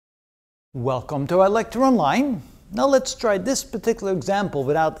Welcome to iLecture Online. Now let's try this particular example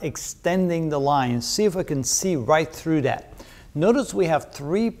without extending the lines. See if we can see right through that. Notice we have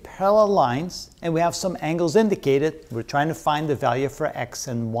three parallel lines and we have some angles indicated. We're trying to find the value for x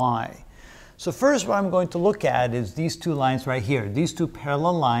and y. So first what I'm going to look at is these two lines right here, these two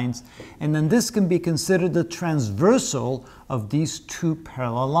parallel lines, and then this can be considered the transversal of these two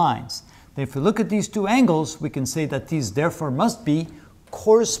parallel lines. Then if we look at these two angles, we can say that these therefore must be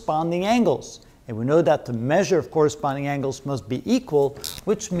corresponding angles. And we know that the measure of corresponding angles must be equal,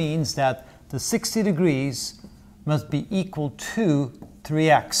 which means that the 60 degrees must be equal to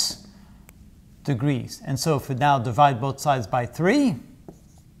 3x degrees. And so if we now divide both sides by 3,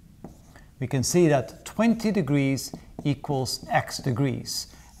 we can see that 20 degrees equals x degrees.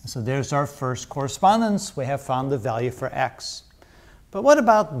 And so there's our first correspondence. We have found the value for x. But what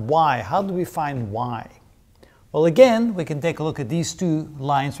about y? How do we find y? Well, again, we can take a look at these two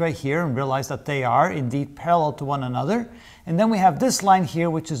lines right here and realize that they are indeed parallel to one another. And then we have this line here,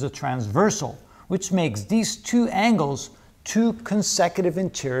 which is a transversal, which makes these two angles two consecutive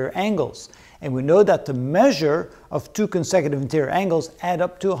interior angles. And we know that the measure of two consecutive interior angles add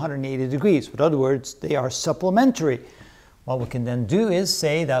up to 180 degrees. In other words, they are supplementary. What we can then do is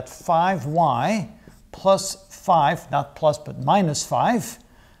say that 5y plus 5, not plus but minus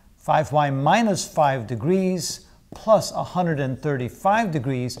 5y minus 5 degrees plus 135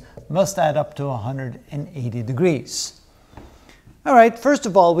 degrees must add up to 180 degrees. All right, first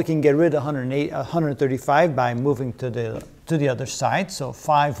of all, we can get rid of 135 by moving to the other side. So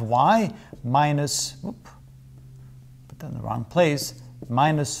 5y minus, put that in the wrong place,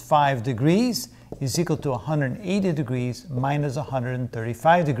 minus 5 degrees is equal to 180 degrees minus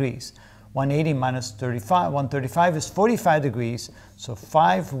 135 degrees. 180 minus 135 is 45 degrees, so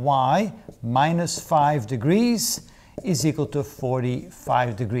 5y minus 5 degrees is equal to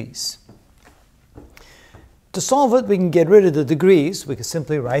 45 degrees. To solve it, we can get rid of the degrees. We can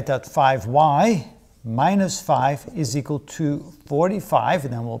simply write that 5y minus 5 is equal to 45,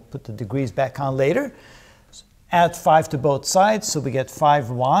 and then we'll put the degrees back on later. Add 5 to both sides, so we get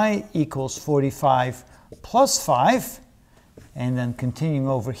 5y equals 45 plus 5. And then continuing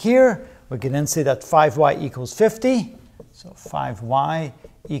over here, we can then say that 5y equals 50. So 5y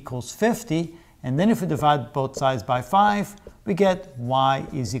equals 50. And then if we divide both sides by 5, we get y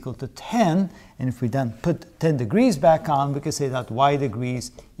is equal to 10. And if we then put 10 degrees back on, we can say that y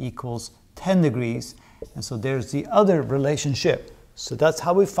degrees equals 10 degrees. And so there's the other relationship. So that's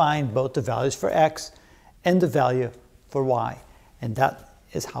how we find both the values for x and the value for y. And that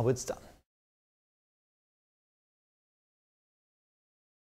is how it's done.